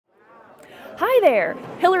there,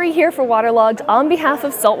 Hilary here for Waterlogged on behalf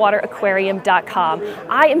of SaltwaterAquarium.com.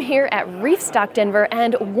 I am here at Reef Stock Denver,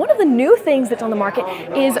 and one of the new things that's on the market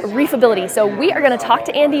is Reefability. So we are going to talk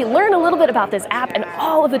to Andy, learn a little bit about this app and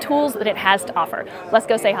all of the tools that it has to offer. Let's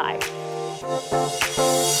go say hi.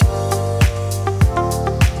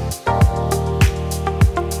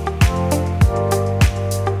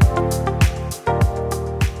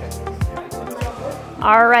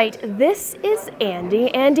 All right, this is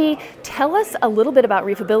Andy. Andy, tell us a little bit about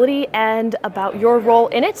Reefability and about your role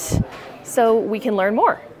in it so we can learn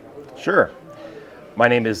more. Sure. My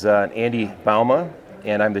name is Andy Bauma,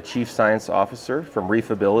 and I'm the Chief Science Officer from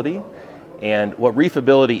Reefability. And what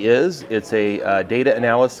Reefability is, it's a data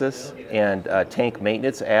analysis and tank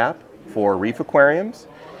maintenance app for reef aquariums.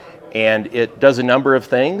 And it does a number of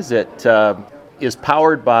things. It is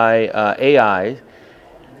powered by AI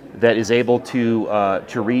that is able to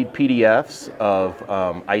read PDFs of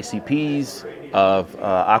ICPs, of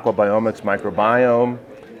aquabiomics microbiome,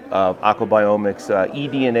 of aquabiomics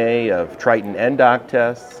eDNA, of Triton NDOC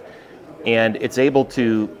tests, and it's able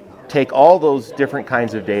to take all those different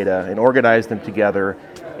kinds of data and organize them together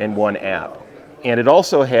in one app. And it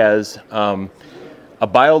also has a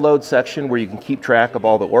bioload section where you can keep track of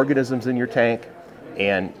all the organisms in your tank,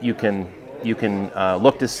 and you can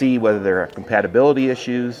look to see whether there are compatibility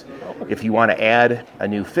issues. If you want to add a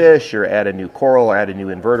new fish or add a new coral or add a new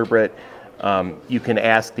invertebrate, you can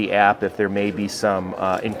ask the app if there may be some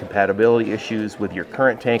incompatibility issues with your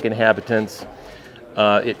current tank inhabitants.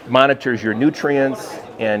 It monitors your nutrients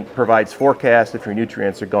and provides forecasts if your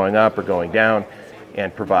nutrients are going up or going down,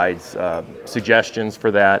 and provides suggestions for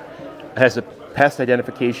that. It has a pest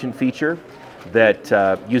identification feature that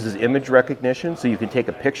uses image recognition, so you can take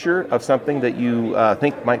a picture of something that you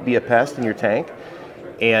think might be a pest in your tank,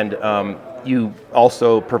 and you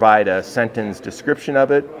also provide a sentence description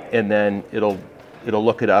of it, and then it'll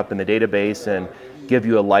look it up in the database and give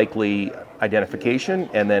you a likely identification,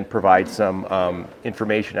 and then provide some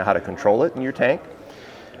information on how to control it in your tank.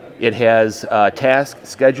 It has a task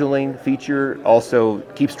scheduling feature, also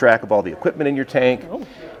keeps track of all the equipment in your tank,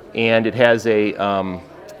 and it has a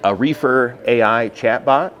Reefer AI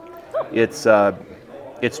chatbot.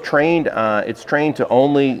 It's trained to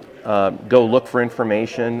only go look for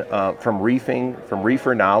information from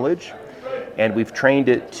reefer knowledge, and we've trained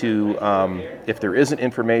it to, if there isn't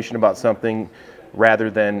information about something,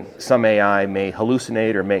 rather than some AI may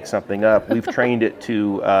hallucinate or make something up, we've trained it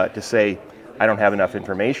to say, I don't have enough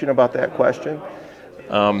information about that question.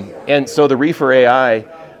 And so the Reefer AI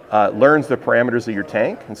learns the parameters of your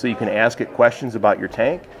tank, and so you can ask it questions about your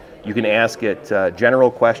tank. You can ask it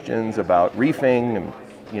general questions about reefing, and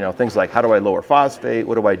things like, how do I lower phosphate?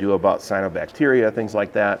 What do I do about cyanobacteria? Things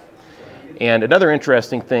like that. And another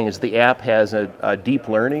interesting thing is the app has a deep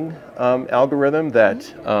learning algorithm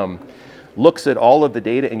that looks at all of the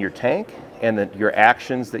data in your tank and your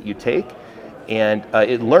actions that you take, and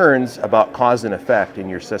it learns about cause and effect in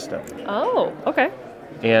your system. Oh, okay.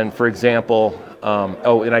 And for example,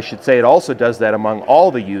 and I should say it also does that among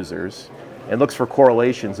all the users, and looks for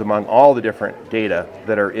correlations among all the different data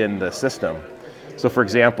that are in the system. So for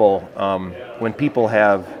example, when people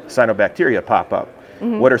have cyanobacteria pop up,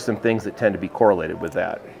 what are some things that tend to be correlated with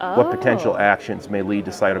that? What potential actions may lead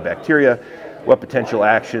to cyanobacteria? What potential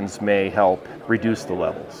actions may help reduce the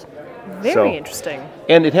levels? Very interesting.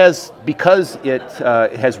 And it has, because it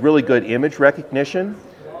has really good image recognition,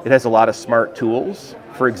 it has a lot of smart tools.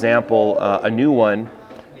 For example, a new one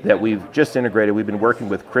that we've just integrated, we've been working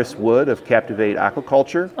with Chris Wood of Captivate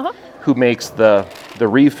Aquaculture, who makes the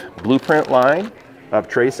Reef Blueprint line of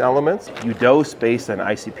trace elements. You dose based on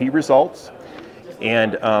ICP results.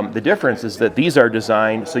 And the difference is that these are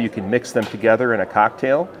designed so you can mix them together in a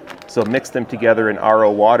cocktail. So mix them together in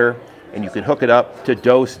RO water, and you can hook it up to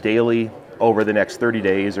dose daily over the next 30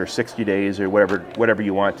 days or 60 days or whatever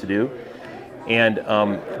you want to do. And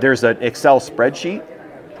there's an Excel spreadsheet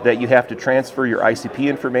that you have to transfer your ICP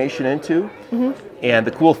information into. And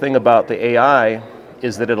the cool thing about the AI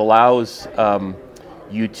is that it allows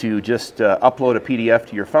you to just upload a PDF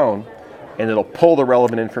to your phone, and it'll pull the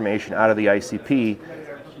relevant information out of the ICP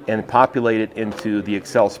and populate it into the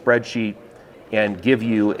Excel spreadsheet and give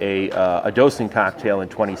you a dosing cocktail in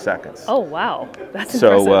 20 seconds. Oh wow, that's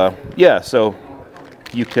impressive. So yeah, so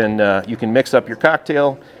you can mix up your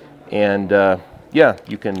cocktail, and yeah,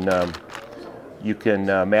 you can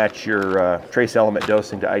match your trace element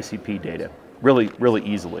dosing to ICP data really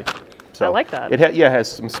easily. So I like that. It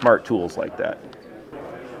has some smart tools like that.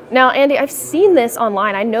 Now, Andy, I've seen this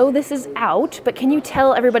online. I know this is out, but can you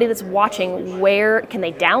tell everybody that's watching where can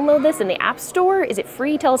they download this in the App Store? Is it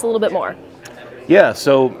free? Tell us a little bit more. Yeah,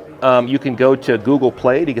 so You can go to Google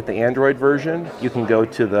Play to get the Android version. You can go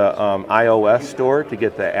to the iOS store to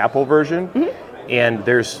get the Apple version. And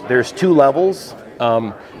there's 2 levels.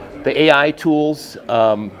 The AI tools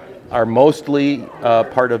are mostly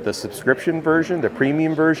part of the subscription version, the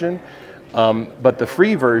premium version. But the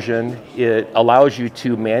free version, it allows you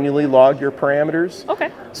to manually log your parameters.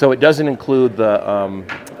 Okay. So it doesn't include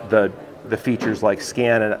the features like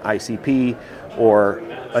scan and ICP, or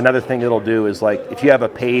another thing it'll do is, like, if you have a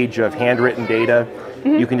page of handwritten data,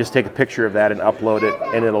 you can just take a picture of that and upload it,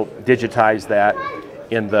 and it'll digitize that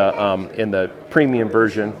in the premium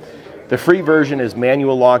version. The free version is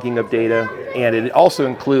manual logging of data, and it also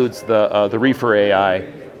includes the Reefer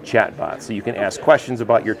AI chatbot, so you can ask questions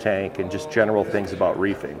about your tank and just general things about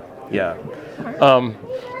reefing. Yeah.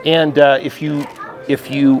 If you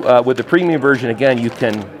with the premium version, again, you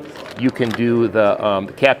can do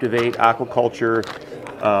the Captivate aquaculture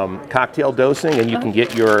cocktail dosing, and you can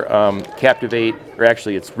get your Captivate, or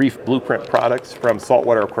actually it's Reef Blueprint products from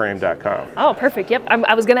SaltwaterAquarium.com. Oh, perfect. Yep.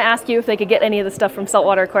 I was going to ask you if they could get any of the stuff from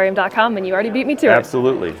SaltwaterAquarium.com, and you already beat me to it.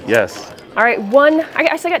 Absolutely. Yes. All right, I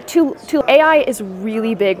actually got two. AI is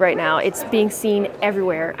really big right now. It's being seen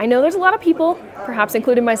everywhere. I know there's a lot of people, perhaps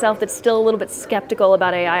including myself, that's still a little bit skeptical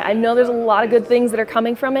about AI. I know there's a lot of good things that are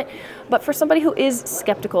coming from it, but for somebody who is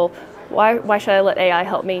skeptical, why should I let AI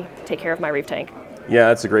help me take care of my reef tank? Yeah,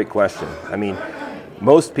 that's a great question. I mean,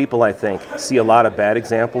 most people, I think, see a lot of bad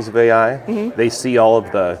examples of AI. They see all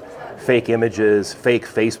of the fake images, fake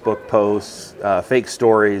Facebook posts, fake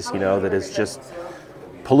stories, that is just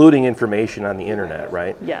polluting information on the internet,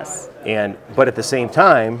 right? Yes. But at the same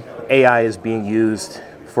time, AI is being used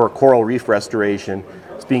for coral reef restoration.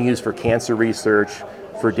 It's being used for cancer research,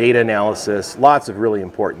 for data analysis, lots of really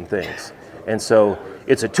important things. And so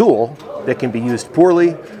it's a tool that can be used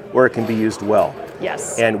poorly, or it can be used well.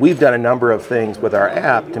 Yes. And we've done a number of things with our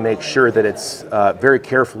app to make sure that it's very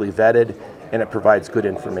carefully vetted and it provides good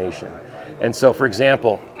information. And so, for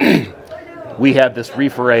example, we have this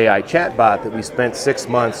Reefer AI chatbot that we spent 6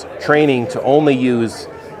 months training to only use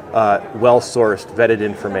well-sourced, vetted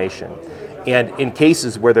information. And in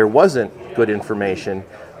cases where there wasn't good information,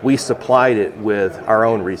 we supplied it with our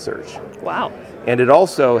own research. Wow. And it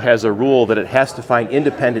also has a rule that it has to find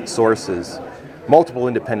independent sources, multiple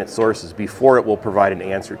independent sources, before it will provide an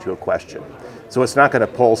answer to a question. So it's not going to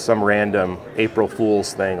pull some random April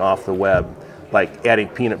Fool's thing off the web, like adding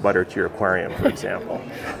peanut butter to your aquarium, for example.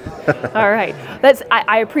 All right.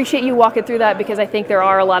 I appreciate you walking through that, because I think there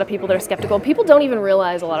are a lot of people that are skeptical. People don't even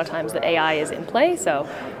realize a lot of times that AI is in play. So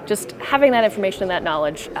just having that information and that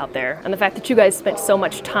knowledge out there, and the fact that you guys spent so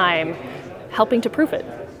much time helping to prove it.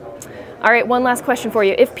 All right, one last question for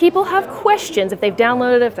you. If people have questions, if they've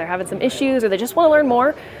downloaded it, if they're having some issues, or they just want to learn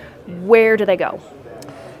more, where do they go?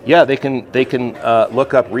 Yeah, they can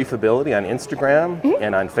look up Reefability on Instagram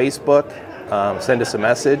and on Facebook. Send us a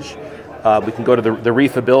message. We can go to the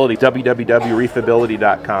Reefability,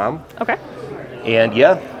 www.reefability.com. Okay. And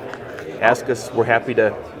yeah, ask us. We're happy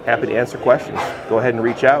to answer questions. Go ahead and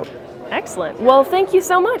reach out. Excellent. Well, thank you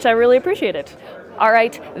so much. I really appreciate it. All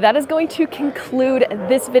right, that is going to conclude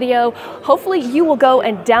this video. Hopefully you will go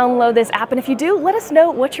and download this app, and if you do, let us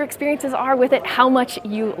know what your experiences are with it, how much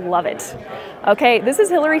you love it. Okay, this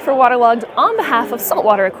is Hilary for Waterlogged on behalf of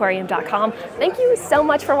SaltwaterAquarium.com. Thank you so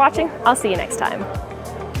much for watching. I'll see you next time.